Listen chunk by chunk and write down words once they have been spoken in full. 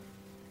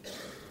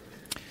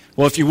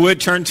Well, if you would,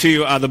 turn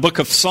to the book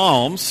of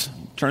Psalms.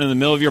 Turn in the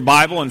middle of your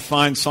Bible and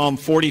find Psalm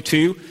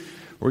 42.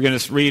 We're going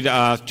to read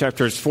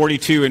chapters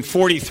 42 and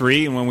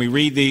 43. And when we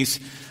read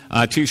these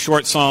two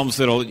short psalms,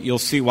 you'll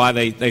see why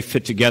they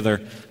fit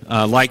together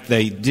like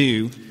they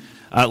do.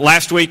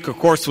 Last week, of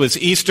course, was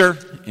Easter,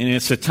 and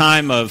it's a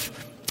time of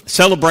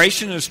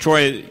celebration. It's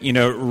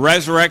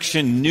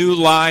resurrection, new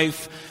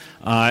life.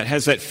 It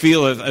has that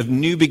feel of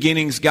new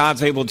beginnings.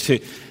 God's able to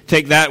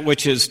take that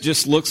which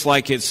looks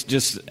like it's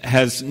just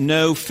has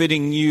no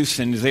fitting use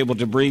and is able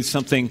to breathe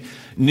something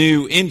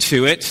new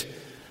into it.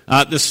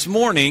 This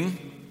morning,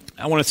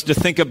 I want us to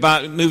think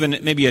about moving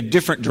maybe a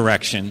different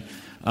direction.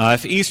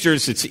 If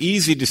Easter's, it's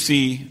easy to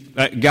see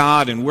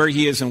God and where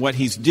He is and what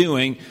He's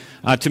doing.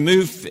 To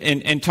move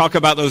and talk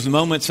about those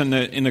moments in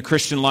the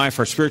Christian life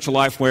or spiritual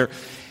life where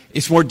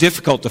it's more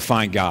difficult to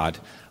find God.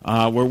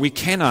 Where we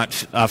cannot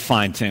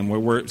find Him, where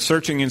we're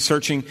searching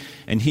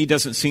and He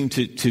doesn't seem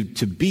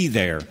to be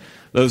there.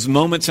 Those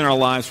moments in our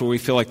lives where we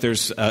feel like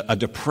there's a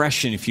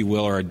depression, if you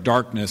will, or a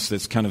darkness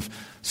that's kind of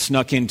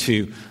snuck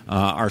into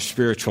our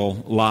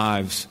spiritual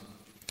lives.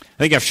 I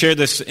think I've shared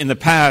this in the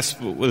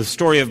past with a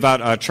story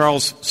about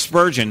Charles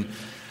Spurgeon.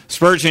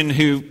 Spurgeon,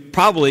 who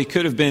probably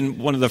could have been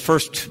one of the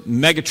first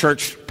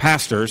megachurch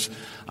pastors,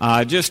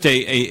 just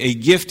a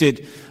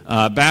gifted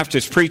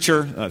Baptist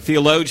preacher,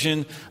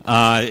 theologian.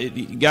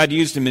 God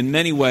used him in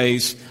many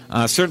ways,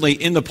 certainly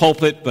in the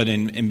pulpit, but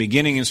in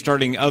beginning and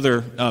starting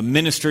other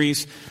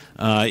ministries.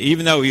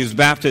 Even though he was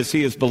Baptist,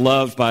 he is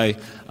beloved by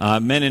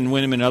men and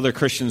women and other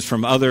Christians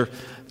from other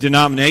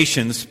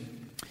denominations.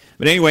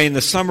 But anyway, in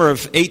the summer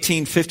of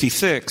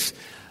 1856,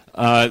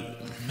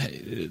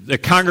 the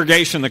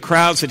congregation, the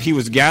crowds that he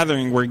was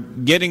gathering were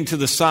getting to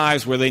the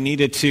size where they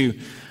needed to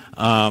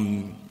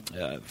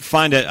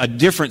find a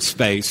different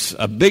space,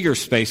 a bigger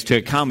space to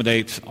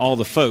accommodate all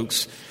the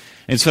folks.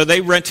 And so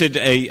they rented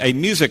a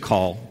music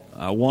hall,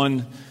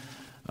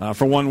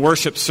 for one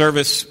worship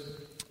service,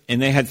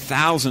 and they had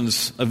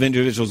thousands of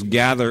individuals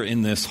gather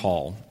in this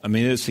hall. I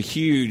mean, it's a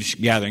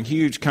huge gathering,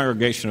 huge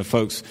congregation of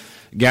folks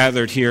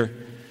gathered here.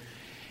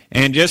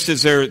 And just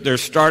as they're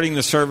starting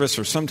the service,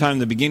 or sometime in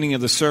the beginning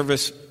of the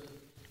service,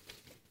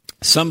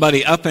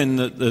 somebody up in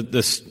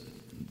the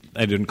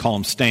I didn't call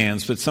them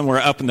stands, but somewhere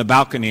up in the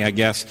balcony, I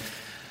guess,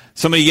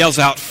 somebody yells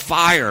out,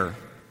 "Fire!"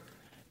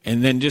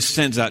 And then just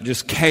sends out,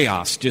 just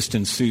chaos just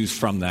ensues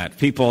from that.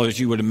 People, as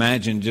you would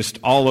imagine, just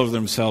all over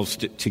themselves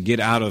to get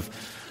out of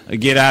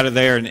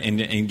there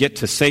and get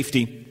to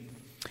safety.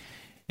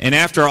 And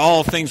after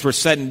all things were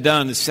said and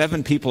done,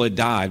 7 people had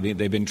died.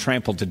 They'd been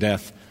trampled to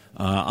death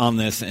on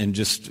this, and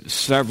just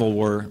several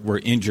were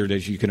injured,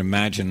 as you can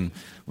imagine,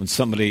 when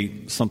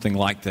something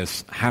like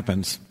this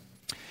happens.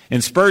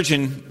 And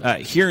Spurgeon,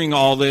 hearing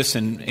all this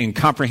and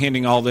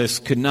comprehending all this,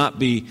 could not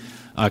be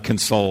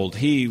consoled.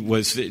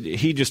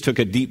 He just took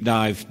a deep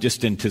dive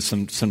just into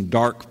some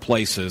dark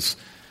places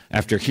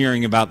after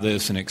hearing about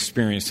this and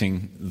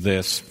experiencing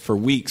this for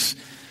weeks,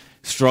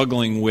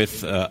 struggling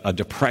with a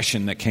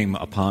depression that came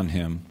upon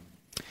him.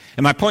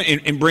 And my point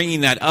in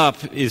bringing that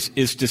up is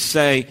to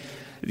say,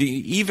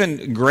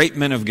 even great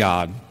men of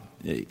God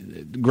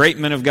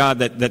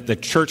that the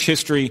church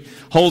history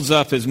holds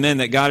up as men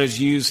that God has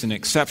used in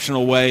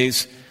exceptional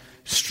ways,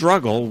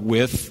 struggle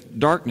with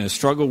darkness,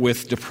 struggle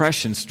with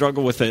depression,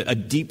 struggle with a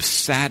deep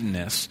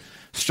sadness,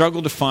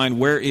 struggle to find,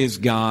 where is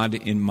God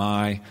in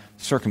my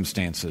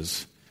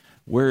circumstances?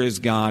 Where is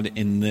God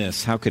in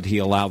this? How could He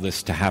allow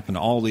this to happen?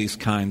 All these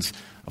kinds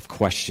of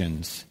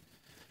questions.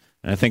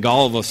 And I think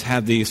all of us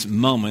have these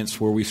moments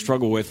where we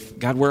struggle with,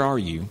 God, where are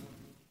you?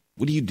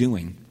 What are you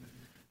doing?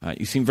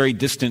 You seem very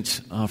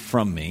distant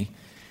from me.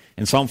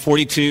 And Psalm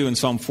 42 and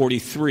Psalm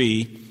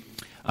 43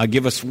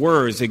 give us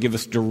words, they give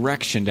us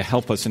direction to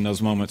help us in those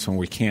moments when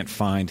we can't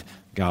find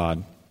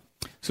God.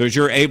 So as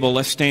you're able,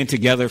 let's stand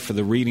together for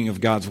the reading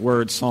of God's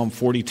Word, Psalm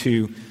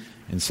 42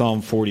 and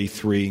Psalm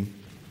 43.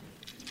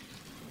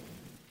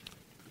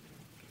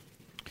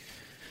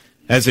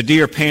 As a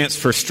deer pants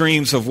for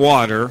streams of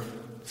water,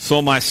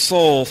 so my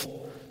soul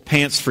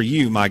pants for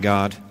you, my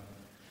God.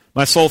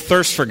 My soul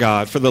thirsts for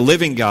God, for the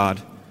living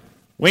God.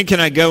 When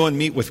can I go and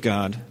meet with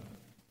God?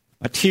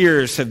 My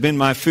tears have been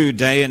my food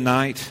day and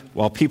night,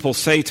 while people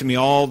say to me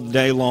all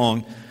day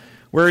long,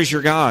 where is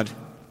your God?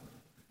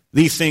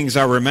 These things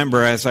I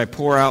remember as I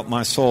pour out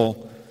my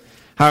soul,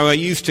 how I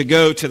used to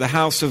go to the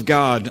house of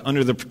God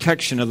under the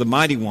protection of the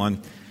Mighty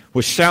One,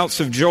 with shouts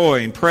of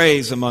joy and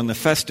praise among the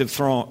festive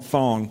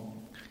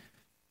throng.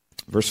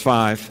 Verse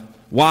 5,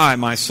 why,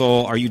 my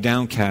soul, are you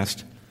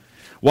downcast?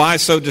 Why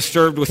so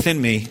disturbed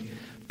within me?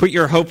 Put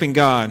your hope in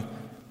God,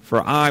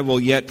 for I will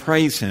yet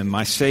praise Him,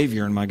 my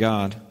Savior and my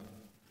God.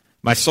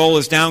 My soul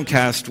is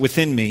downcast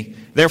within me.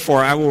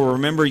 Therefore I will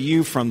remember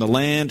you from the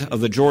land of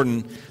the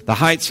Jordan, the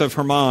heights of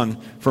Hermon,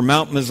 from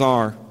Mount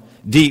Mizar.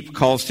 Deep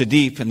calls to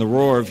deep in the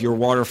roar of your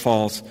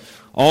waterfalls.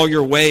 All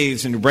your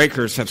waves and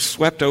breakers have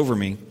swept over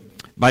me.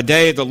 By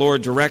day the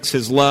Lord directs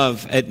His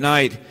love. At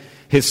night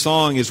His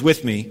song is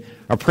with me,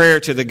 a prayer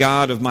to the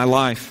God of my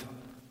life.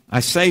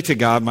 I say to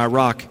God, my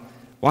rock,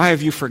 why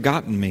have you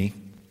forgotten me?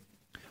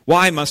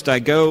 Why must I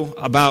go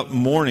about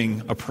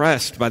mourning,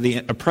 oppressed by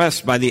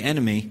the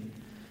enemy?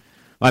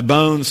 My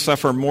bones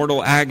suffer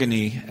mortal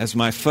agony as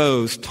my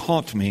foes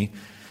taunt me,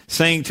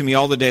 saying to me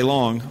all the day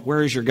long,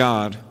 where is your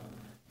God?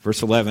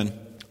 Verse 11,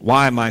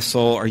 why, my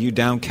soul, are you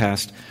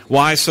downcast?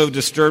 Why so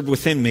disturbed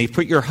within me?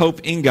 Put your hope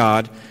in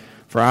God,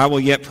 for I will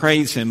yet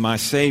praise him, my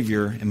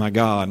Savior and my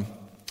God.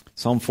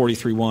 Psalm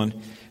 43:1.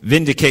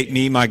 Vindicate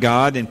me, my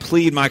God, and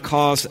plead my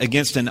cause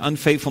against an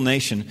unfaithful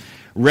nation.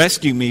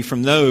 Rescue me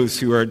from those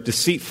who are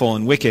deceitful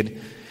and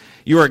wicked.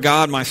 You are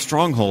God, my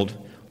stronghold.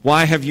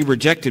 Why have you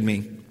rejected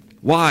me?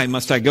 Why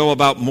must I go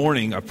about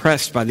mourning,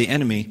 oppressed by the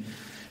enemy?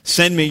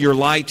 Send me your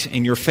light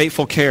and your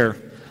faithful care.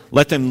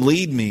 Let them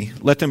lead me.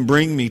 Let them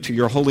bring me to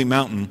your holy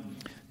mountain,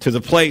 to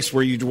the place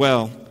where you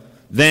dwell.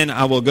 Then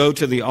I will go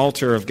to the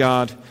altar of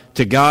God,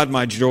 to God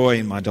my joy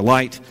and my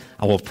delight.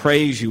 I will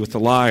praise you with the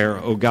lyre,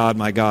 O God,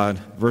 my God.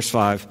 Verse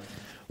 5,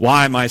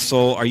 why, my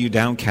soul, are you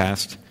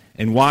downcast?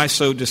 And why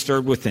so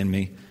disturbed within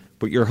me?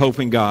 Put your hope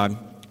in God,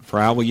 for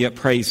I will yet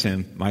praise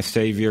him, my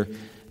Savior,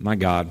 my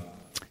God.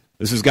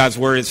 This is God's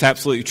word. It's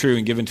absolutely true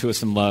and given to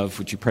us in love.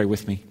 Would you pray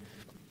with me?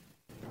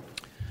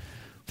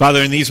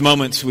 Father, in these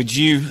moments, would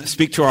you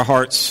speak to our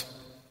hearts?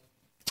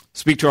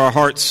 Speak to our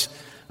hearts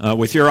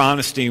with your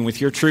honesty and with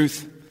your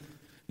truth,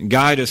 and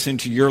guide us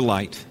into your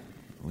light.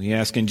 We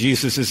ask in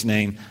Jesus'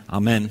 name,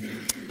 amen.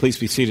 Please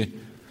be seated.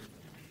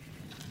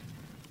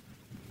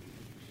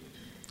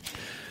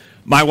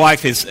 My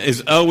wife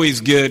is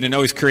always good and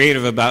always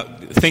creative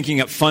about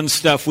thinking up fun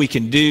stuff we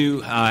can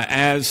do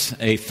as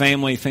a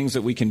family, things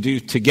that we can do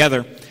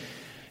together.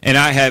 And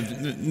I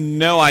have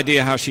no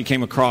idea how she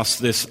came across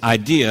this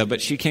idea,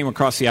 but she came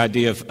across the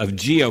idea of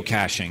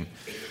geocaching.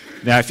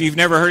 Now, if you've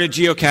never heard of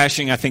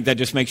geocaching, I think that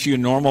just makes you a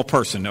normal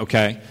person,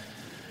 okay?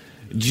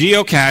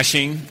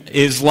 Geocaching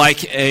is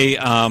like a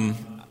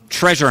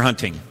treasure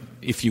hunting,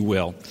 if you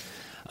will,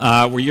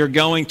 where you're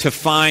going to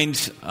find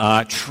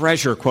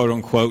treasure, quote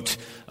unquote,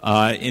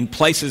 in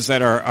places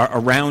that are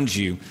around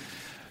you.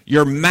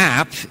 Your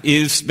map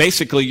is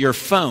basically your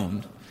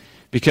phone,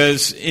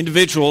 because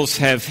individuals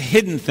have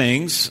hidden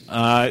things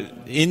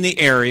in the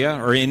area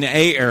or in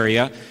a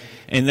area,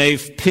 and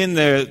they've pinned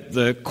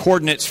the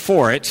coordinates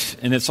for it,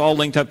 and it's all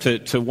linked up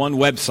to one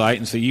website.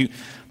 And so you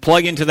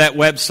plug into that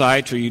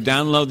website or you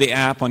download the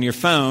app on your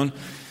phone,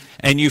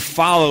 and you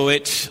follow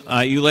it.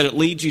 You let it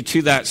lead you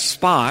to that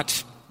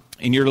spot,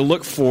 and you're to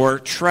look for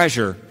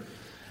treasure.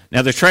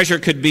 Now, the treasure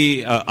could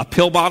be a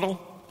pill bottle.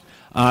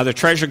 The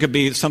treasure could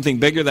be something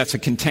bigger. That's a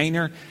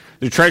container.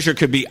 The treasure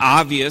could be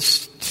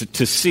obvious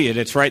to see it.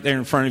 It's right there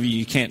in front of you.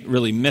 You can't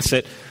really miss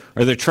it.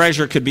 Or the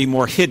treasure could be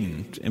more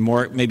hidden and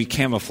more maybe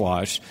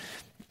camouflaged.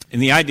 And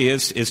the idea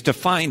is to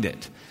find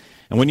it.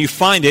 And when you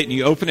find it and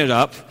you open it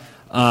up,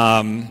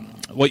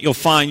 what you'll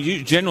find,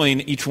 generally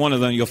in each one of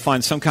them, you'll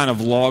find some kind of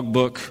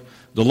logbook.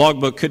 The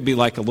logbook could be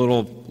like a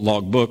little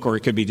logbook, or it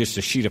could be just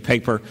a sheet of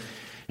paper.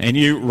 And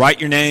you write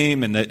your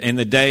name and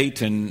the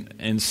date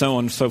and so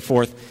on and so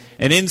forth.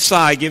 And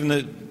inside,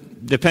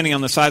 depending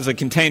on the size of the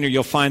container,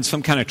 you'll find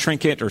some kind of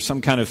trinket or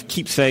some kind of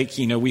keepsake.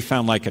 You know, we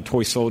found like a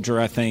toy soldier,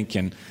 I think,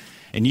 and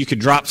you could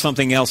drop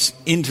something else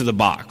into the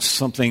box,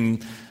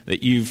 something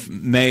that you've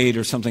made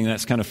or something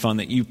that's kind of fun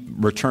that you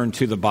return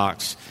to the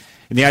box.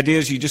 And the idea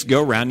is you just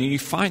go around and you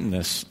find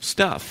this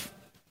stuff.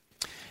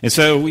 And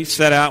so we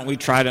set out and we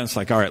tried it, and it's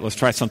like, all right, let's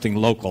try something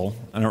local.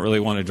 I don't really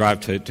want to drive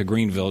to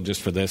Greenville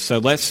just for this. So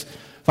let's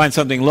find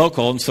something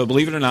local. And so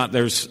believe it or not,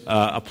 there's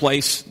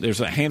there's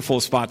a handful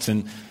of spots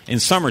in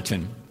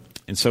Somerton.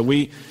 And so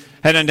we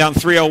head on down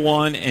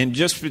 301, and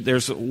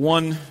there's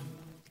one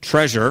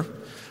treasure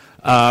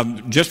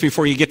just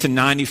before you get to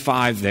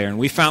 95 there. And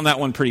we found that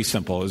one pretty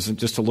simple. It was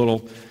just a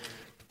little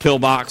pill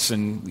box,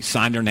 and we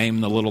signed our name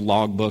in the little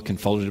log book and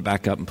folded it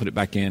back up and put it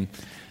back in.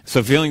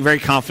 So feeling very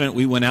confident,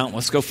 we went out and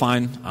let's go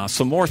find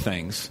some more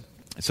things.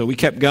 And so we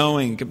kept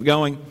going,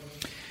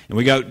 and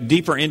we go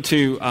deeper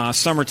into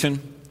Somerton,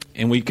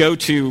 and we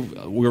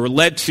were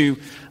led to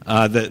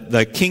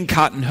the King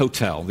Cotton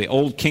Hotel, the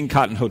old King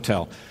Cotton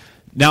Hotel.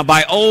 Now,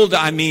 by old,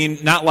 I mean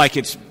not like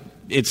it's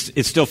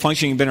still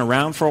functioning, been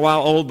around for a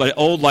while old, but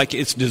old like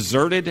it's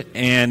deserted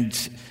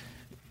and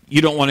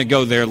you don't want to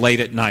go there late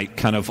at night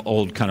kind of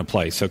old kind of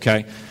place,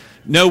 okay?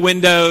 No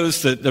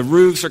windows, the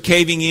roofs are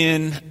caving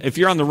in. If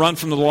you're on the run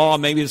from the law,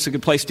 maybe it's a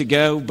good place to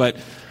go, but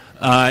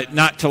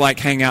not to like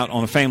hang out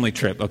on a family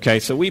trip, okay?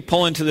 So we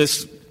pull into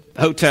this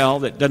hotel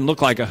that doesn't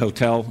look like a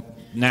hotel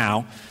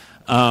now,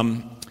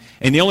 and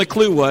the only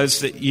clue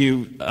was that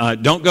you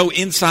don't go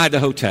inside the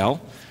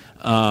hotel,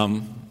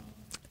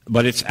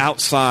 but it's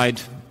outside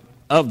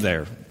of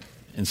there.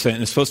 And so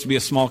it's supposed to be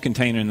a small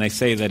container, and they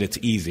say that it's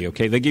easy,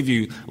 okay? They give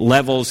you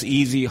levels,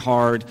 easy,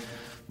 hard,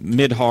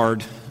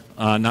 mid-hard,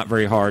 not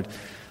very hard.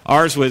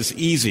 Ours was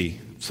easy.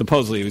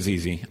 Supposedly it was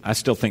easy. I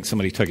still think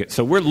somebody took it.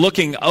 So we're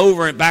looking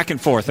over and back and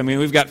forth. I mean,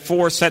 we've got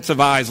 4 sets of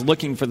eyes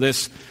looking for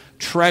this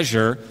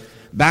treasure,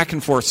 back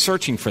and forth,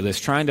 searching for this,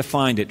 trying to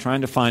find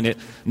it,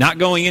 not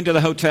going into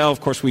the hotel.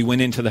 Of course, we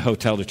went into the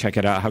hotel to check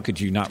it out. How could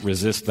you not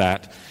resist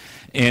that?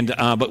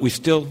 But we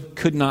still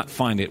could not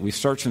find it. We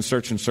searched and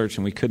searched and searched,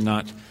 and we could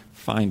not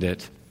find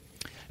it.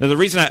 Now, the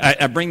reason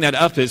I bring that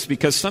up is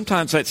because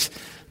sometimes that's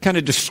kind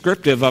of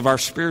descriptive of our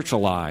spiritual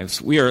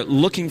lives. We are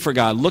looking for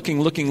God, looking.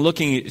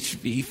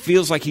 He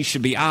feels like he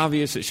should be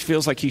obvious. It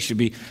feels like he should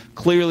be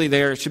clearly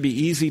there. It should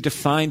be easy to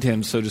find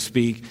him, so to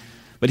speak.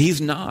 But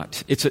he's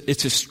not. It's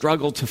a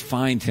struggle to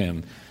find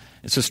him.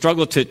 It's a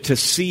struggle to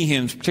see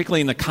him,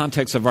 particularly in the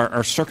context of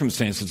our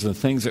circumstances, the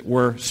things that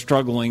we're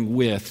struggling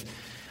with.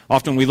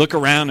 Often we look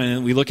around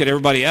and we look at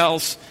everybody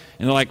else,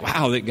 and they're like,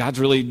 wow, that God's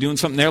really doing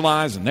something in their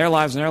lives and their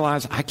lives and their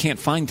lives. I can't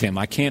find him.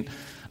 I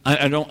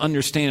don't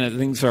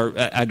understand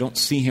it. I don't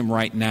see him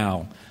right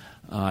now.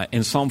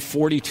 And Psalm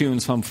 42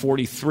 and Psalm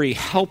 43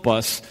 help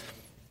us.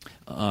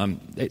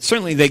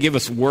 Certainly they give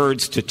us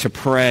words to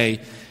pray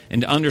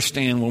and to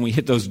understand when we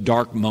hit those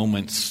dark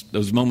moments,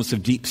 those moments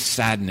of deep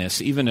sadness,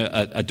 even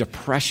a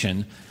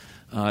depression,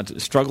 to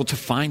struggle to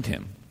find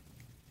him.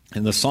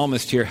 And the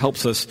psalmist here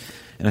helps us,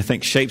 and I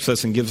think shapes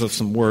us and gives us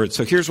some words.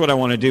 So here's what I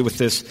want to do with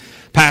this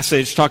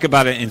passage. Talk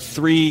about it in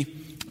three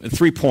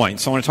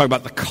points. I want to talk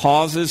about the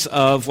causes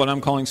of what I'm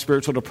calling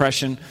spiritual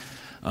depression,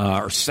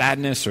 or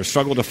sadness, or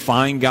struggle to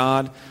find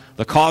God.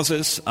 The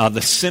causes,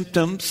 the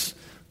symptoms.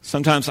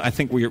 Sometimes I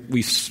think we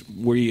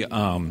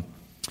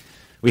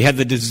had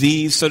the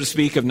disease, so to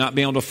speak, of not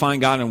being able to find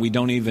God, and we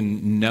don't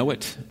even know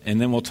it. And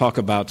then we'll talk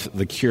about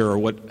the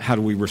cure. How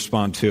do we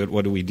respond to it?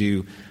 What do we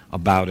do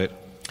about it?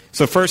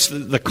 So first,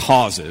 the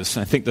causes.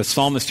 I think the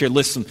psalmist here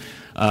lists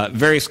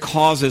various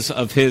causes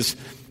of his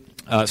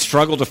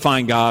struggle to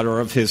find God,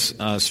 or of his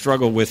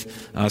struggle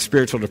with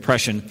spiritual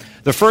depression.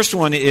 The first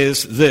one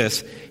is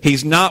this: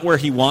 he's not where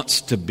he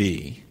wants to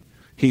be.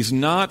 He's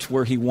not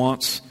where he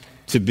wants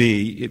to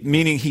be,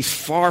 meaning he's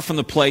far from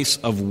the place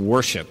of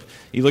worship.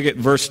 You look at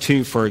verse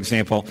 2, for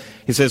example.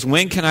 He says,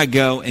 when can I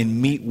go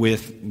and meet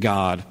with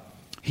God?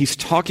 He's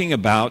talking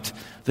about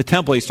the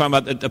temple. He's talking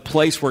about the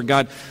place where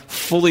God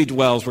fully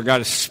dwells, where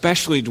God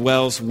especially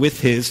dwells with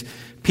his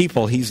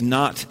people. He's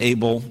not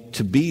able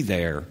to be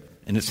there,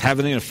 and it's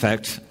having an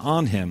effect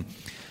on him.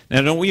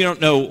 Now, we don't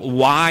know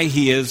why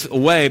he is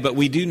away, but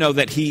we do know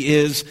that he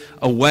is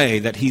away,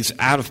 that he's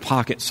out of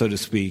pocket, so to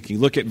speak. You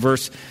look at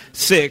verse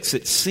 6,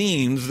 it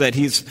seems that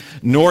he's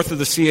north of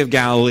the Sea of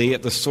Galilee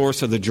at the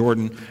source of the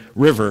Jordan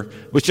River,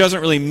 which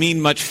doesn't really mean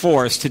much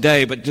for us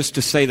today, but just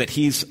to say that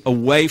he's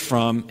away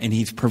from and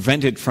he's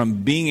prevented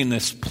from being in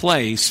this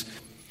place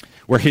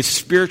where his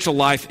spiritual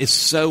life is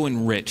so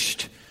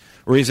enriched,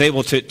 where he's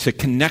able to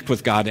connect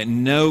with God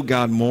and know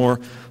God more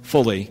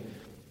fully.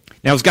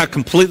 Now, is God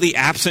completely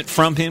absent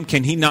from him?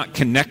 Can he not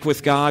connect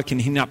with God? Can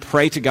he not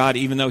pray to God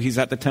even though he's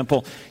at the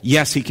temple?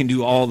 Yes, he can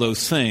do all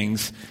those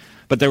things.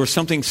 But there was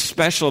something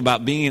special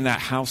about being in that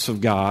house of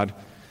God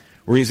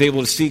where he's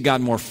able to see God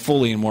more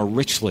fully and more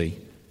richly.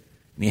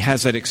 And he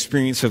has that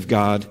experience of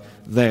God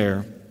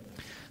there.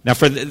 Now,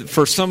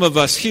 for some of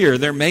us here,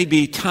 there may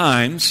be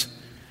times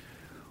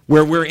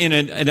where we're in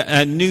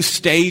a new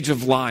stage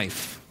of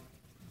life,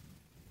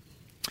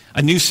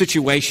 a new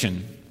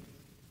situation,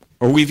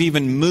 or we've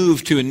even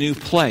moved to a new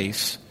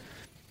place.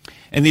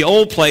 And the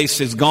old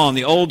place is gone.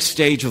 The old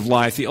stage of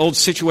life, the old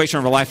situation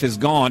of our life is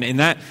gone. And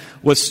that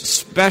was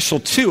special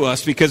to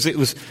us because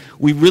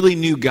we really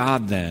knew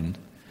God then.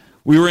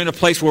 We were in a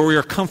place where we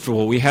were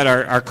comfortable. We had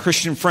our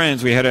Christian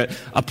friends. We had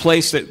a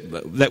place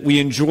that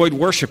we enjoyed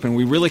worship, and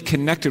we really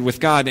connected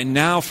with God. And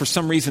now, for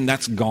some reason,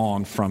 that's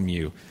gone from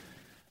you.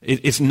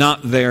 It's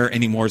not there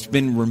anymore. It's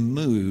been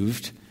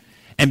removed.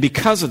 And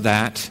because of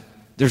that,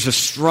 there's a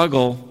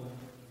struggle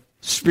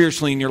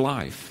spiritually in your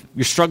life.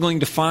 You're struggling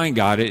to find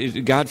God.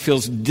 God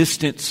feels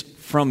distance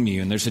from you,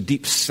 and there's a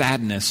deep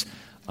sadness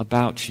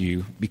about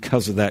you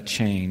because of that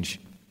change.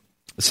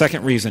 The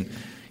second reason,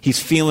 he's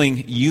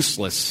feeling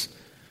useless.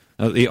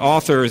 The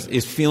author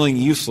is feeling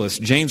useless.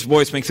 James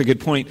Boyce makes a good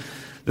point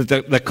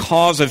that the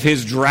cause of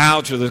his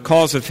drought or the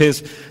cause of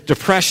his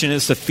depression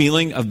is the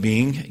feeling of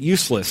being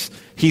useless.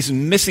 He's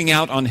missing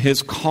out on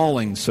his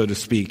calling, so to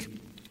speak.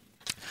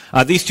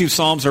 These two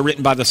psalms are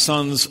written by the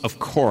sons of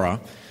Korah.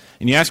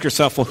 And you ask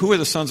yourself, well, who are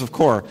the sons of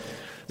Korah?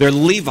 They're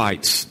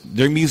Levites.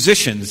 They're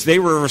musicians. They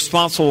were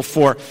responsible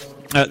for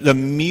the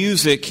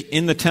music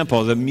in the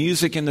temple, the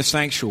music in the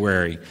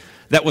sanctuary.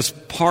 That was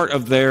part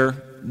of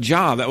their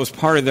job. That was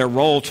part of their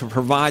role to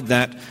provide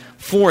that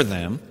for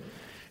them.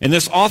 And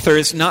this author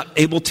is not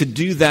able to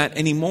do that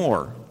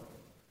anymore.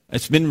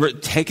 It's been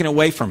taken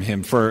away from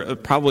him for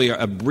probably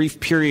a brief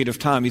period of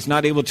time. He's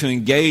not able to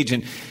engage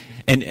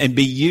and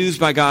be used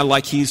by God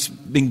like he's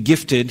been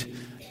gifted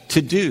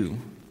to do.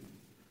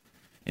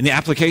 And the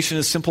application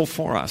is simple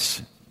for us.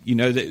 You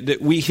know,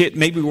 that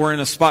maybe we're in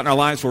a spot in our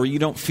lives where you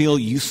don't feel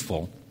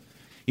useful.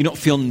 You don't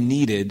feel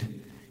needed.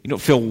 You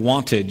don't feel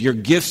wanted. Your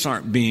gifts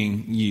aren't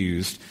being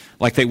used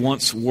like they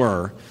once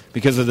were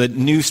because of the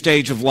new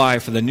stage of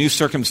life or the new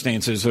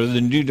circumstances or the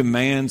new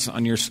demands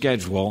on your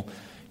schedule.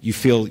 You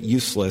feel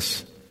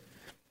useless.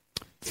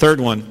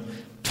 Third one,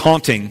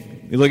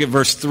 taunting. You look at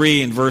verse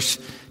 3 and verse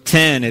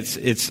 10,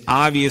 it's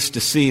obvious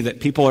to see that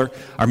people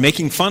are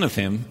making fun of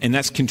him, and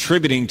that's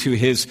contributing to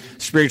his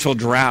spiritual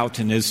drought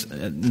and his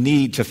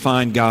need to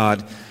find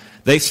God.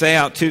 They say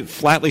out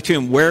flatly to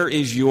him, "Where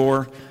is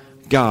your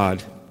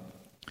God?"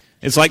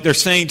 It's like they're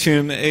saying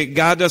to him,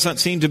 God doesn't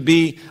seem to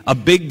be a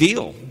big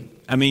deal.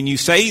 I mean, you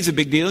say he's a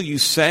big deal. You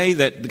say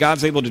that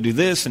God's able to do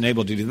this and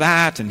able to do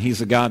that, and he's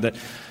a God that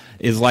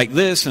is like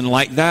this and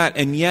like that,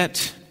 and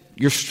yet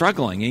you're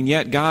struggling, and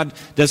yet God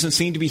doesn't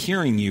seem to be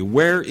hearing you.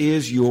 Where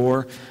is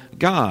your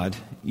God?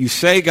 You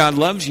say God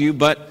loves you,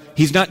 but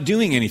he's not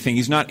doing anything.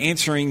 He's not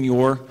answering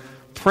your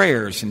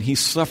prayers, and he's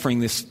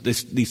suffering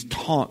these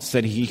taunts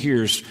that he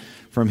hears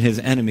from his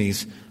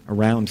enemies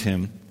around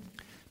him.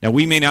 Now,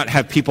 we may not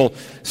have people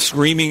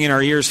screaming in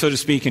our ears, so to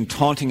speak, and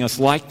taunting us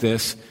like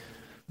this,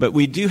 but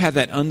we do have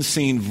that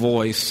unseen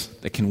voice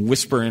that can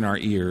whisper in our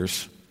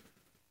ears,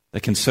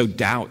 that can sow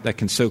doubt, that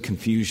can sow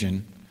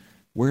confusion.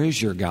 Where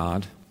is your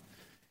God?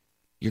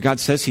 Your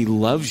God says he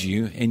loves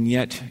you, and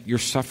yet you're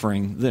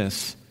suffering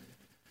this.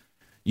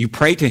 You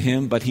pray to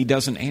him, but he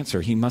doesn't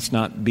answer. He must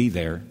not be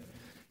there.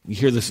 You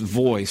hear this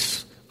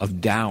voice of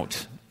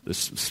doubt,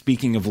 this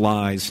speaking of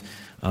lies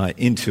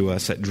into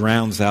us that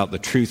drowns out the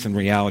truth and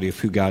reality of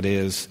who God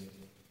is.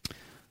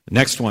 The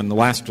next one, the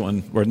last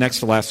one, or next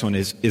to last one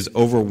is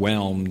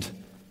overwhelmed.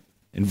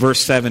 In verse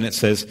 7 it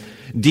says,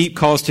 "Deep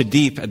calls to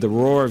deep at the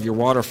roar of your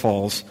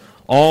waterfalls.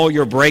 All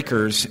your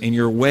breakers and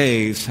your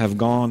waves have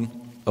gone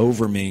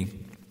over me."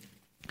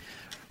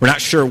 We're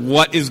not sure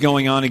what is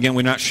going on. Again,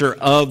 we're not sure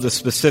of the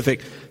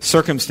specific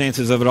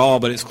circumstances of it all,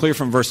 but it's clear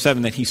from verse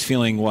 7 that he's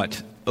feeling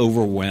what?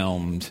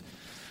 Overwhelmed.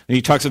 And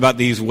he talks about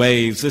these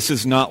waves. This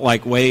is not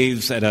like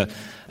waves at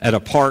a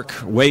park,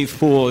 wave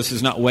pool. This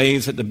is not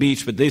waves at the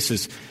beach, but this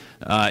is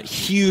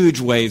huge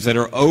waves that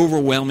are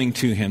overwhelming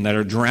to him, that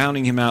are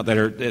drowning him out, that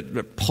are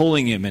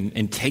pulling him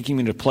and taking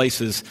him to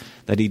places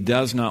that he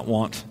does not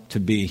want to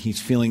be. He's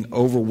feeling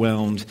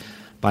overwhelmed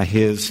by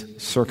his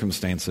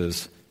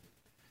circumstances.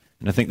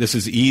 And I think this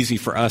is easy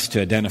for us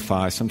to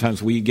identify.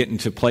 Sometimes we get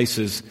into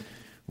places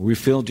where we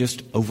feel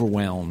just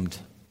overwhelmed.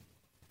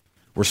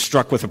 We're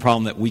struck with a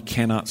problem that we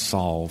cannot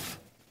solve.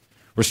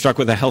 We're struck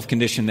with a health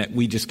condition that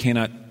we just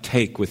cannot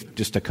take with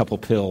just a couple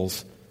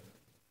pills.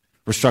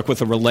 We're struck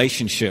with a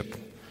relationship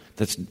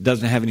that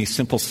doesn't have any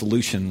simple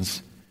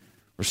solutions.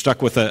 We're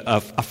stuck with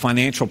a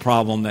financial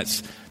problem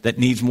that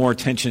needs more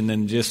attention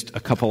than just a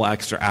couple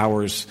extra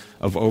hours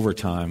of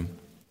overtime.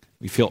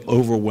 We feel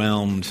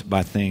overwhelmed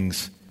by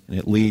things, and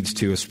it leads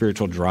to a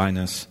spiritual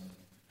dryness.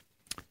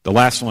 The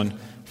last one,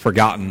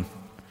 forgotten.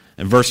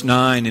 In verse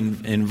 9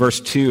 and in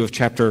verse 2 of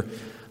chapter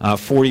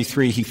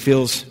 43, he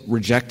feels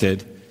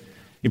rejected.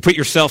 You put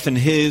yourself in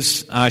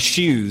his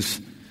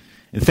shoes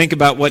and think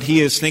about what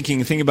he is thinking,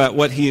 and think about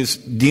what he is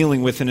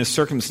dealing with in his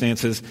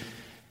circumstances,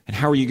 and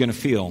how are you going to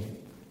feel?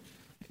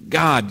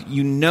 God,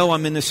 you know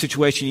I'm in this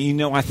situation. You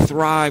know I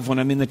thrive when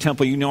I'm in the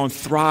temple. You know I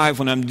thrive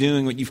when I'm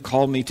doing what you've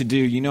called me to do.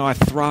 You know I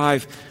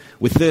thrive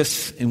with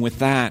this and with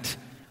that.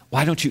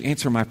 Why don't you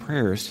answer my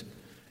prayers?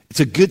 It's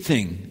a good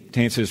thing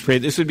to answer this prayer.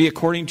 This would be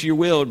according to your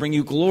will. It would bring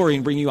you glory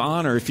and bring you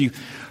honor. If you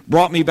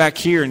brought me back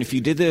here, and if you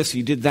did this,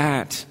 you did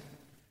that.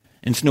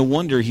 And it's no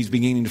wonder he's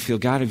beginning to feel,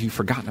 God, have you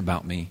forgotten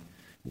about me?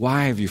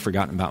 Why have you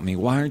forgotten about me?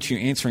 Why aren't you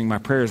answering my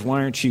prayers?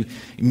 Why aren't you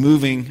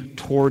moving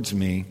towards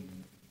me?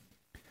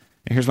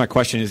 And here's my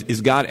question.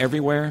 Is God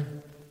everywhere?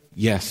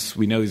 Yes,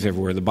 we know he's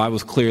everywhere. The Bible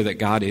is clear that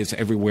God is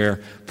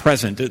everywhere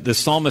present. The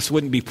psalmist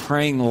wouldn't be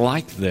praying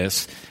like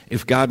this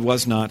if God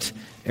was not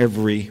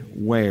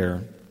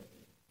everywhere.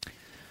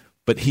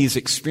 But he's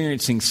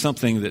experiencing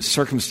something that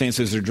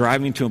circumstances are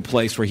driving to a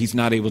place where he's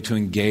not able to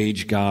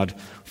engage God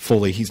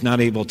fully. He's not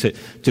able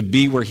to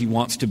be where he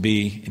wants to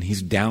be, and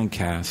he's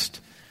downcast.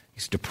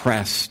 He's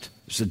depressed.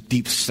 There's a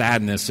deep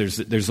sadness.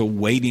 There's a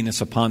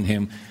weightiness upon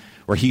him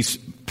where he's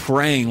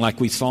praying like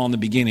we saw in the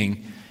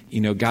beginning,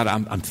 God,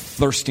 I'm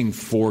thirsting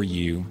for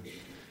you.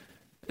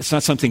 It's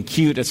not something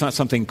cute. It's not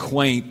something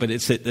quaint, but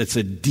it's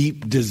a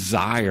deep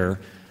desire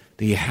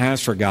that he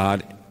has for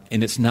God,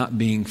 and it's not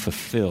being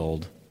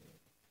fulfilled.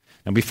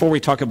 Now, before we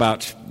talk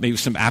about maybe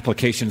some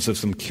applications of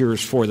some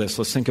cures for this,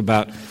 let's think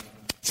about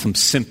some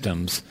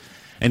symptoms.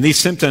 And these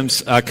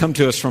symptoms come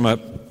to us from a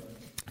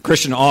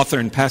Christian author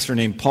and pastor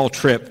named Paul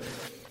Tripp.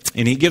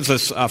 And he gives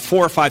us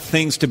 4 or 5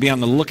 things to be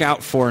on the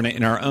lookout for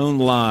in our own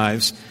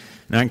lives.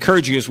 And I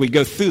encourage you as we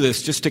go through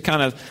this just to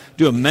kind of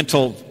do a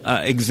mental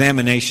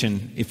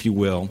examination, if you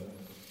will.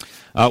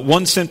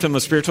 One symptom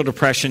of spiritual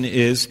depression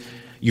is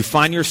you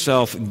find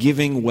yourself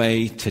giving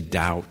way to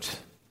doubt.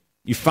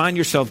 You find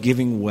yourself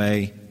giving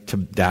way to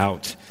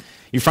doubt.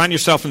 You find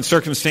yourself in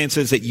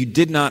circumstances that you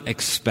did not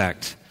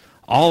expect.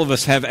 All of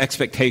us have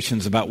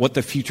expectations about what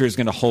the future is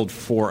going to hold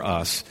for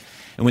us.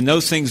 And when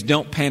those things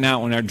don't pan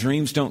out, when our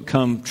dreams don't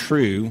come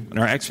true, when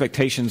our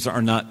expectations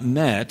are not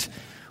met,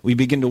 we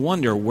begin to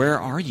wonder, where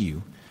are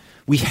you?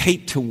 We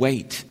hate to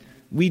wait.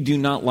 We do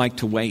not like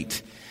to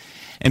wait.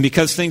 And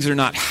because things are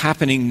not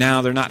happening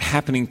now, they're not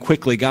happening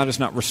quickly, God is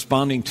not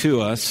responding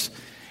to us,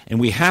 and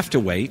we have to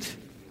wait,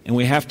 and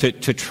we have to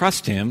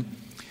trust him,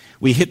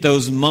 we hit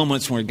those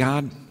moments where,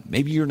 God,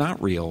 Maybe you're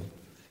not real.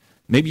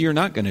 Maybe you're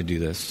not going to do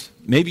this.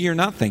 Maybe you're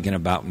not thinking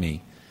about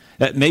me.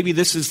 Maybe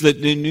this is the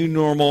new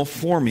normal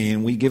for me,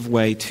 and we give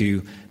way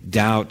to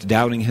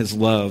doubting his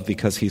love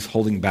because he's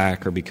holding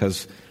back or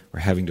because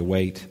we're having to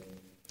wait.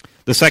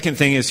 The second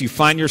thing is you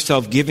find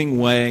yourself giving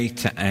way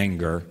to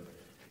anger.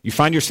 You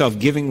find yourself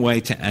giving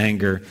way to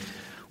anger.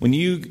 When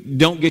you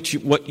don't get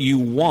what you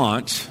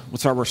want,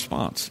 what's our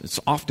response?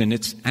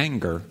 It's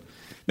anger.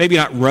 Maybe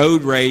not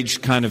road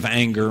rage kind of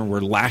anger,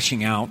 we're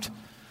lashing out,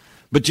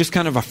 but just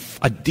kind of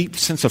a deep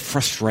sense of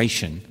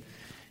frustration.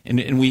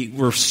 And we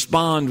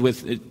respond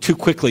with too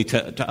quickly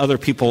to other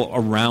people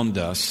around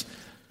us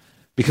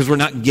because we're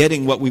not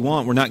getting what we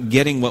want. We're not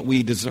getting what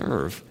we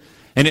deserve.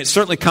 And it's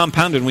certainly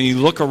compounded when you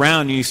look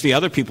around and you see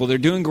other people, they're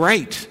doing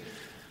great.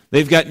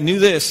 They've got new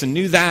this and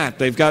new that.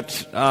 They've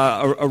got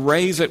a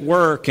raise at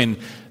work and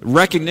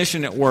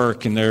recognition at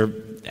work, and their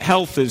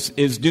health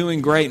is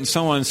doing great, and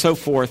so on and so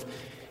forth.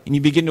 And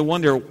you begin to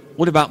wonder,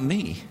 what about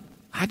me?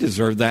 I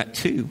deserve that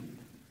too.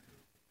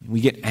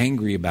 We get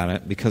angry about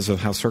it because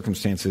of how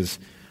circumstances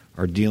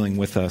are dealing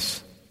with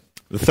us.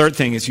 The third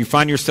thing is you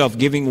find yourself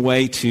giving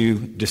way to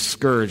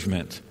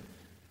discouragement.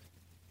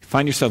 You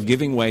find yourself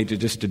giving way to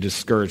just a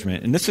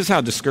discouragement. And this is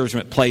how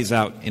discouragement plays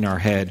out in our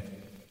head.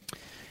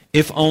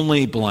 If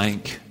only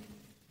blank.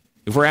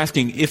 If we're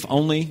asking if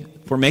only,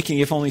 if we're making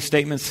if only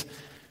statements,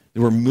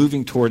 then we're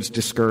moving towards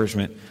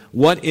discouragement.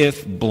 What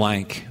if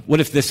blank?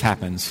 What if this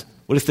happens?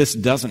 What if this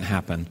doesn't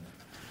happen?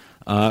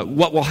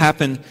 What will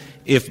happen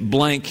if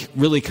blank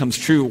really comes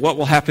true? What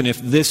will happen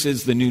if this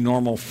is the new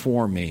normal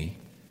for me?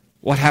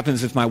 What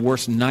happens if my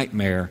worst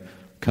nightmare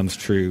comes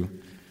true?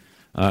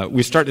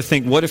 We start to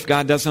think, what if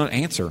God does not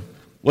answer?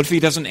 What if he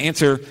doesn't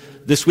answer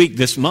this week,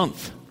 this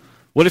month?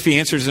 What if he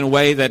answers in a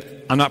way that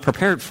I'm not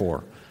prepared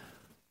for?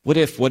 What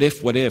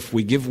if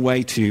we give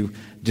way to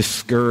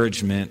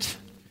discouragement?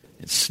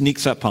 It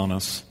sneaks up on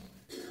us.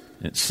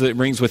 It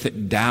brings with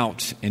it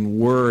doubt and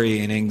worry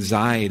and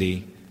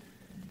anxiety,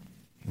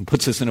 and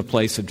puts us in a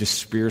place of just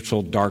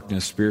spiritual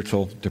darkness,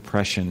 spiritual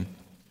depression.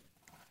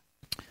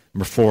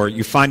 Number 4,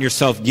 you find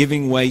yourself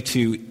giving way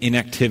to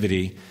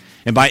inactivity.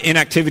 And by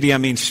inactivity, I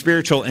mean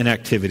spiritual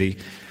inactivity.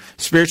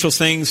 Spiritual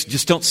things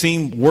just don't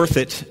seem worth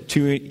it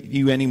to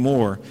you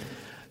anymore.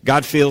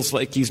 God feels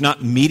like he's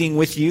not meeting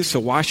with you, so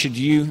why should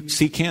you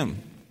seek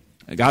him?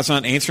 God's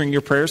not answering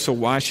your prayers, so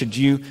why should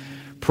you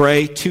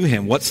pray to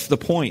him? What's the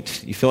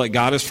point? You feel like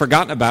God has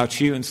forgotten about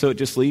you, and so it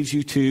just leaves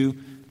you to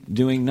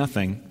doing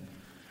nothing.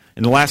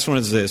 And the last one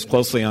is this,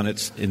 closely on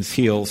its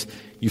heels.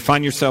 You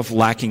find yourself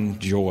lacking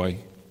joy.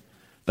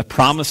 The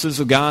promises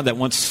of God that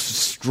once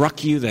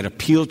struck you, that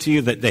appealed to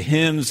you, that the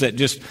hymns that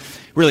just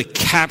really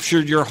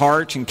captured your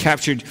heart and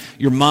captured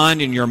your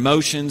mind and your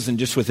emotions, and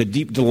just with a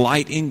deep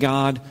delight in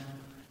God,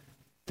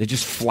 they're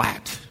just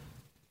flat.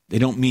 They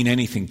don't mean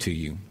anything to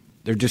you.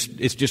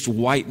 It's just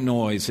white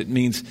noise. It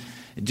means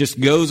it just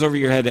goes over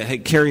your head.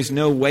 It carries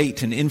no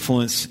weight and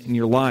influence in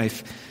your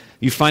life.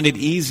 You find it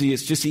easy.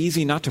 It's just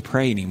easy not to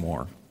pray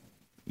anymore.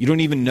 You don't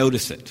even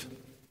notice it.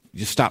 You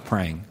just stop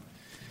praying.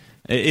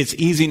 It's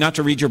easy not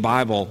to read your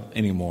Bible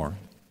anymore.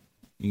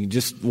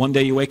 One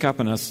day you wake up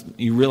and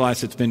you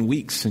realize it's been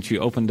weeks since you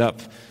opened up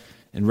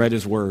and read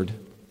his word.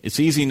 It's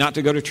easy not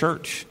to go to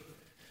church.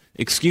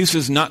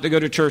 Excuses not to go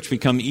to church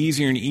become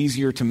easier and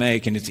easier to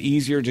make, and it's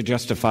easier to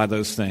justify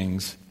those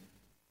things.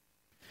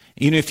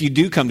 Even if you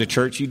do come to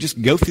church, you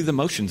just go through the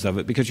motions of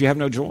it because you have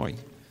no joy.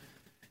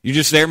 You're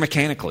just there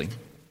mechanically.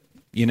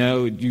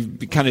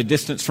 You've kind of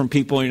distanced from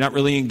people. You're not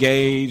really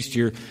engaged.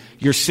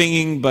 You're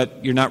singing,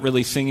 but you're not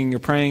really singing. You're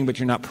praying, but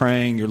you're not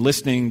praying. You're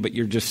listening, but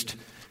you're just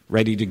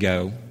ready to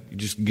go. You're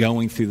just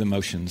going through the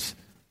motions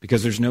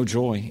because there's no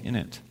joy in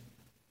it.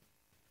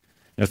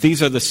 Now, if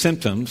these are the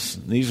symptoms,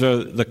 these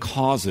are the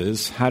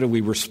causes, how do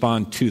we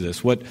respond to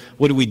this? What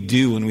do we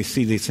do when we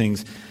see these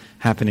things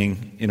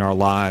happening in our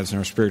lives, in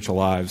our spiritual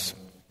lives?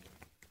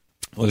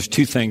 Well, there's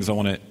 2 things I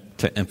want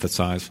to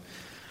emphasize.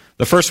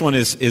 The first one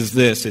is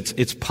this.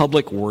 It's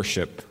public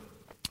worship.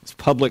 It's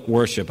public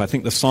worship. I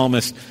think the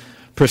psalmist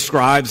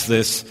prescribes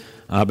this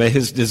by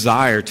his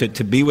desire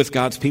to be with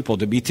God's people,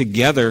 to be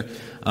together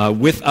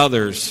with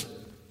others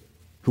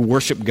who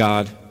worship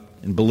God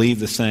and believe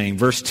the same.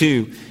 Verse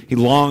 2, he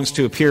longs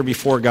to appear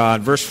before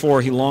God. Verse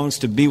 4, he longs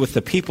to be with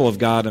the people of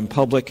God in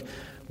public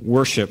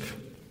worship.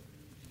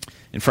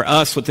 And for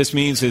us, what this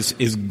means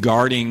is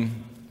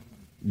guarding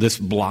this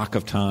block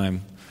of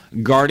time,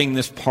 guarding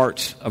this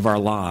part of our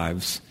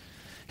lives.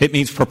 It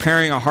means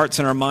preparing our hearts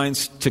and our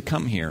minds to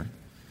come here.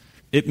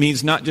 It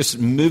means not just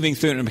moving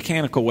through it in a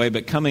mechanical way,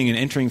 but coming and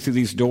entering through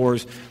these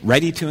doors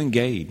ready to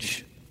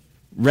engage,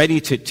 ready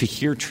to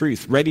hear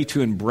truth, ready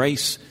to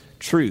embrace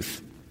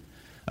truth,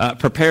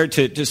 prepared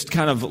to just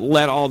kind of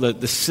let all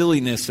the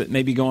silliness that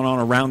may be going on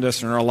around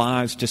us in our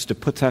lives just to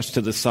put us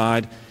to the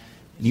side.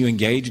 You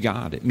engage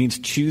God. It means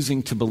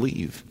choosing to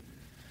believe.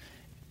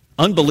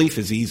 Unbelief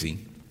is easy.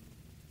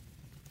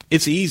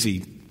 It's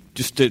easy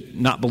just to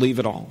not believe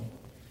at all.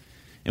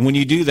 And when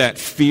you do that,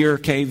 fear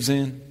caves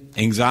in,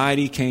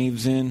 anxiety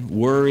caves in,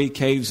 worry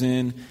caves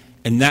in,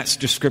 and that's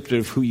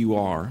descriptive of who you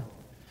are.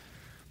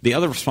 The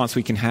other response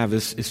we can have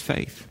is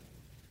faith,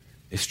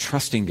 is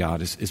trusting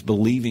God, is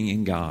believing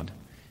in God,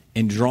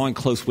 and drawing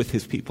close with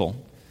his people.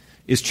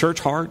 Is church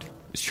hard?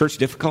 Is church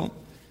difficult?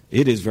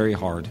 It is very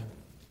hard.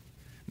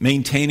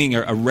 Maintaining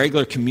a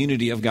regular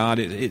community of God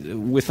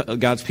with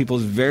God's people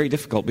is very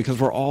difficult because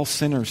we're all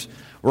sinners.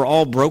 We're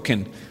all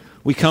broken.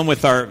 We come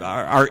with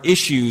our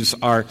issues,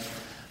 our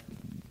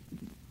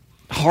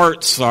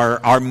hearts,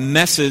 our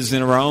messes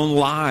in our own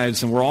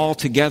lives, and we're all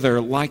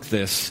together like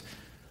this.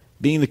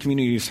 Being the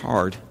community is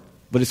hard,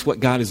 but it's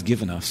what God has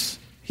given us.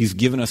 He's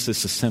given us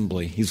this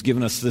assembly. He's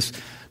given us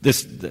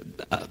this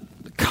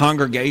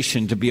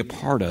congregation to be a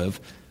part of,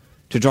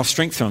 to draw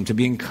strength from, to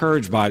be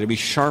encouraged by, to be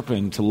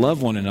sharpened, to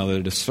love one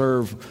another, to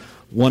serve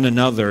one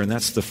another. And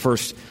that's the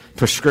first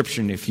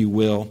prescription, if you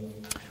will.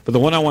 But the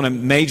one I want to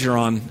major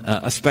on,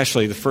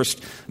 especially the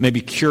first maybe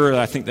cure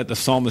I think that the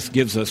psalmist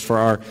gives us for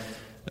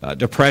our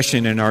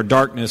depression and our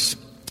darkness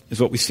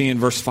is what we see in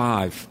verse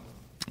 5,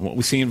 what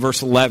we see in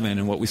verse 11,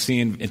 and what we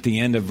see at the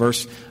end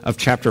of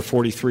chapter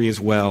 43 as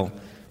well.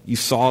 You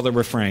saw the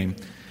refrain.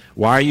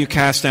 Why are you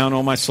cast down,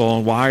 O my soul,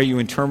 and why are you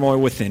in turmoil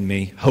within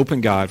me? Hope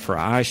in God, for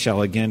I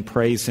shall again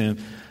praise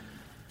him,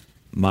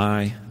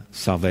 my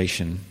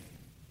salvation.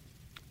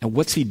 And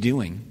what's he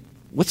doing?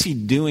 What's he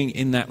doing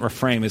in that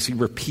refrain as he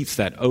repeats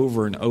that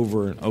over and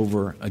over and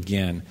over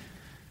again?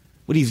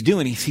 What he's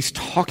doing is he's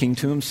talking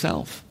to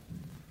himself.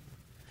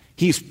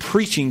 He's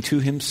preaching to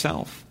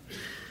himself.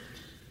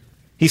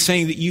 He's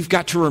saying that you've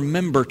got to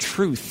remember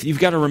truth. You've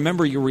got to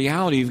remember your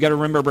reality. You've got to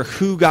remember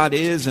who God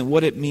is and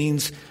what it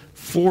means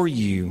for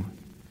you.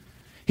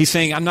 He's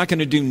saying, I'm not going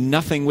to do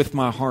nothing with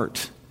my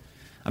heart.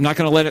 I'm not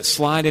going to let it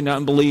slide into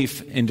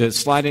unbelief and to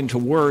slide into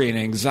worry and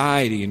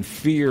anxiety and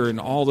fear and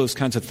all those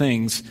kinds of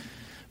things.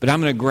 But I'm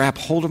going to grab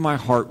hold of my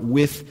heart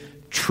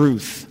with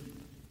truth,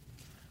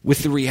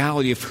 with the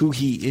reality of who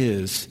he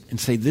is, and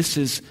say, this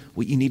is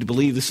what you need to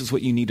believe. This is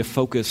what you need to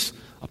focus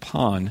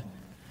upon.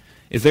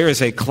 If there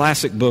is a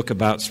classic book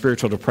about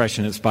spiritual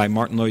depression, it's by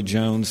Martin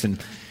Lloyd-Jones,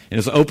 and in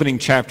his opening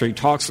chapter, he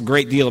talks a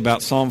great deal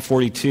about Psalm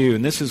 42,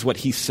 and this is what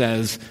he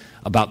says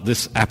about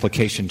this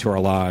application to our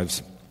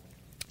lives.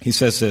 He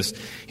says this.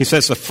 He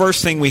says, the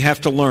first thing we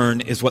have to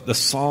learn is what the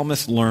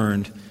psalmist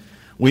learned.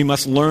 We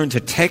must learn to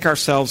take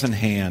ourselves in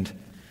hand.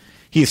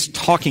 He is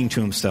talking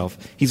to himself.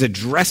 He's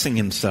addressing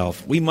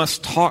himself. We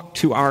must talk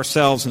to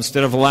ourselves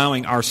instead of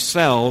allowing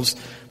ourselves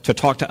to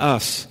talk to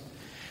us.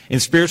 In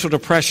spiritual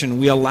depression,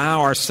 we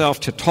allow ourselves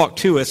to talk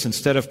to us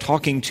instead of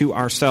talking to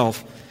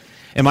ourselves.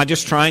 Am I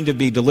just trying to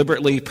be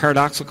deliberately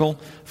paradoxical?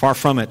 Far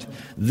from it.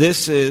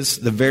 This is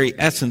the very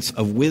essence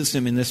of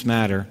wisdom in this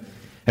matter.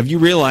 Have you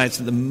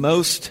realized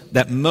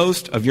that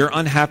most of your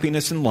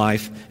unhappiness in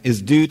life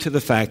is due to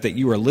the fact that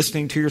you are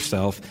listening to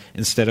yourself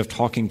instead of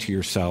talking to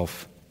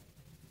yourself?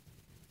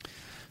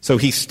 So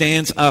he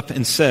stands up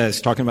and says,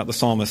 talking about the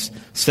psalmist,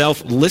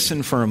 self,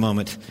 listen for a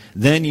moment.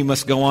 Then you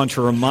must go on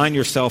to remind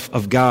yourself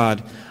of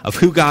God, of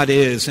who God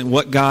is and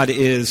what God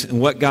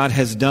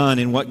has done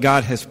and what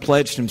God has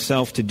pledged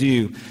himself to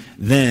do.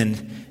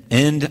 Then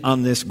end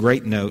on this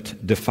great note,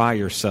 defy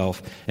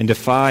yourself and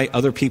defy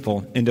other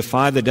people and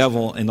defy the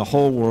devil and the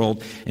whole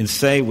world and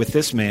say with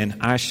this man,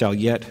 I shall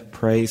yet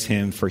praise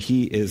him, for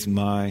he is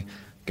my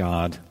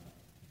God.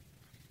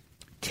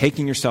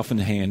 Taking yourself in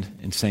the hand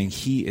and saying,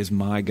 he is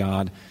my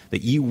God,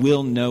 that you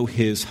will know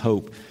his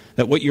hope,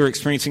 that what you're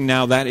experiencing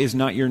now, that is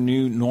not your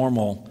new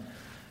normal,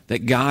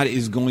 that God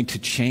is going to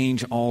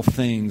change all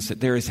things, that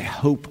there is a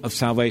hope of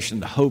salvation,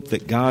 the hope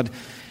that God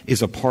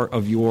is a part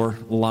of your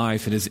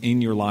life and is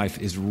in your life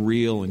is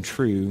real and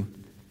true.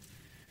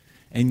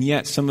 And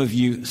yet some of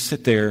you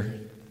sit there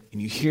and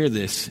you hear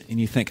this and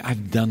you think,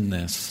 I've done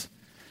this.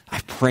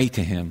 I pray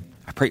to him.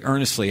 I pray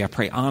earnestly. I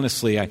pray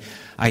honestly.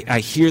 I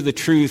hear the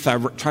truth. I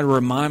try to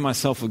remind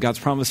myself of God's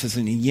promises,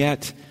 and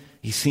yet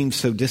he seems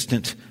so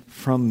distant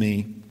from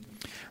me.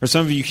 Or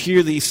some of you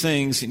hear these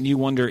things and you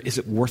wonder, is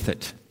it worth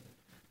it?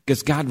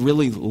 Does God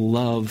really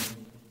love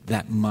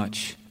that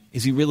much?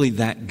 Is he really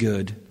that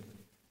good?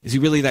 Is he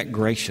really that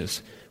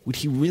gracious? Would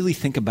he really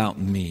think about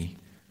me?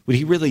 Would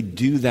he really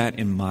do that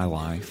in my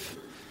life?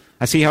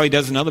 I see how he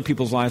does in other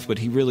people's lives, but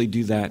he really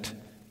do that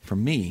for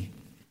me?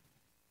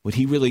 Would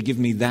he really give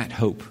me that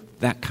hope,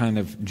 that kind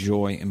of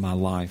joy in my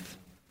life?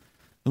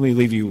 Let me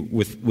leave you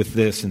with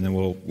this, and then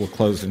we'll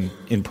close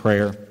in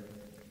prayer.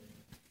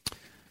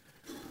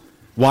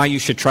 Why you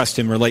should trust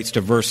him relates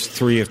to verse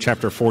 3 of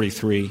chapter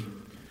 43.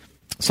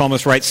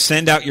 Psalmist writes,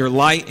 send out your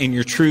light and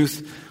your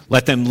truth.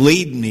 Let them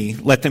lead me.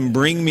 Let them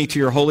bring me to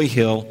your holy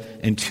hill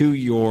and to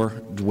your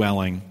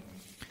dwelling.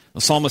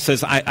 The psalmist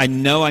says, I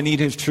know I need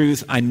his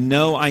truth. I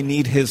know I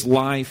need his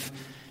life.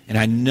 And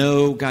I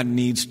know God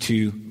needs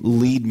to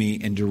lead me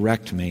and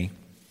direct me.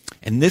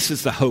 And this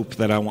is the hope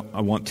that I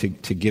want to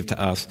give to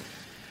us.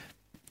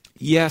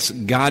 Yes,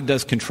 God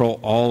does control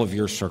all of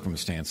your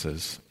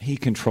circumstances. He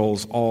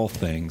controls all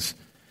things.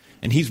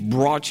 And he's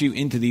brought you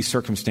into these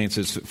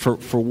circumstances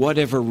for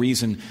whatever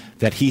reason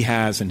that he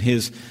has in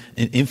his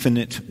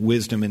infinite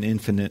wisdom and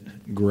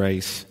infinite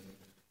grace.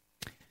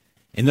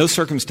 And those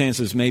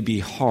circumstances may be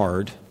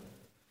hard.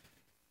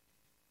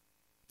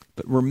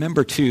 But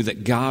remember, too,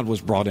 that God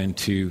was brought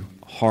into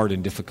hard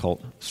and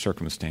difficult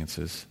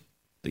circumstances,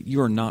 that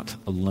you are not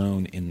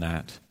alone in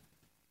that.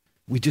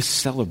 We just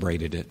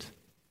celebrated it.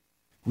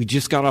 We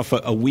just got off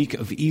a week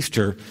of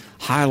Easter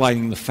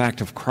highlighting the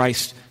fact of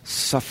Christ's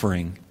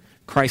suffering,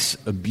 Christ's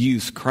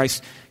abuse,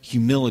 Christ's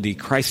humility,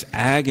 Christ's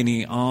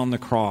agony on the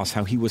cross,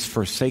 how he was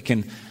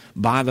forsaken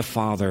by the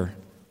Father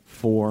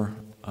for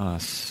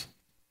us.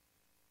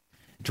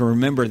 To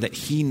remember that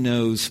he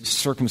knows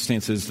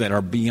circumstances that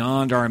are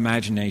beyond our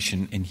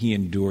imagination and he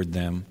endured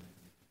them.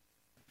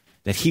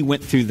 That he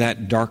went through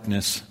that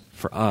darkness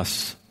for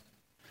us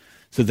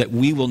so that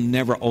we will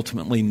never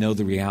ultimately know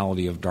the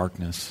reality of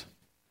darkness.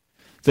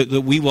 That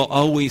we will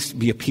always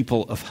be a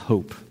people of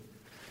hope.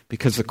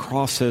 Because the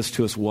cross says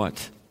to us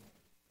what?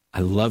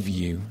 I love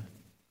you.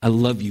 I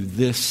love you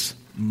this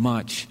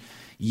much.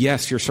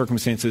 Yes, your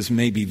circumstances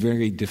may be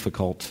very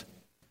difficult.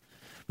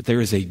 But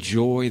there is a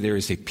joy, there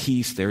is a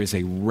peace, there is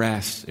a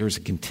rest, there is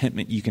a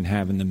contentment you can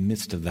have in the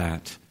midst of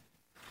that.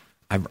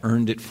 I've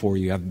earned it for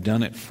you. I've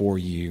done it for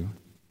you.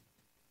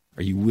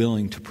 Are you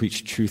willing to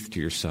preach truth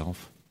to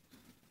yourself?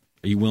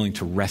 Are you willing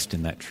to rest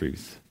in that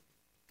truth?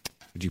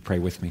 Would you pray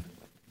with me?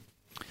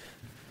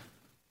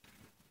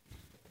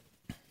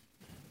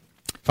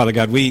 Father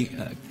God, we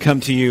come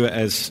to you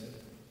as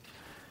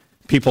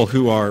people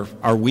who are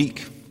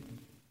weak,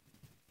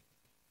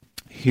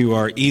 who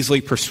are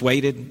easily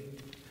persuaded,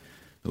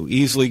 who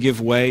easily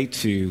give way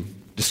to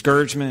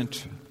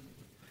discouragement,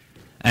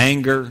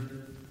 anger,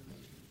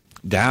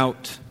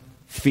 doubt,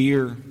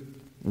 fear,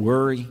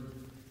 worry.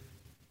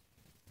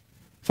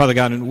 Father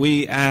God, and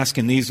we ask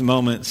in these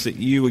moments that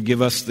you would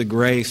give us the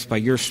grace by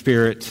your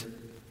Spirit.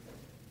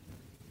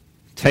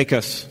 Take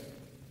us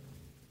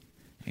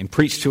and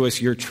preach to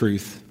us your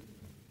truth.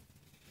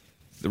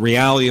 The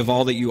reality of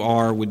all that you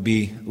are would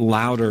be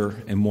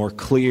louder and more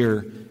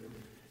clear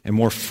and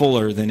more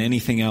fuller than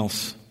anything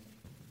else.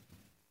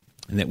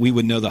 And that we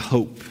would know the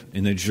hope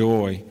and the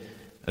joy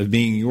of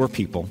being your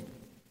people.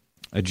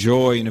 A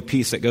joy and a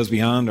peace that goes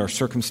beyond our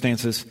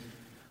circumstances.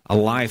 A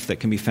life that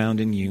can be found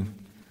in you.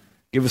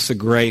 Give us the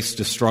grace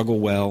to struggle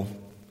well.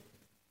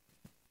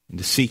 And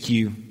to seek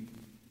you.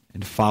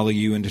 And to follow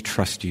you and to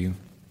trust you.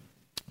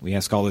 We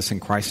ask all this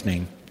in Christ's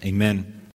name. Amen.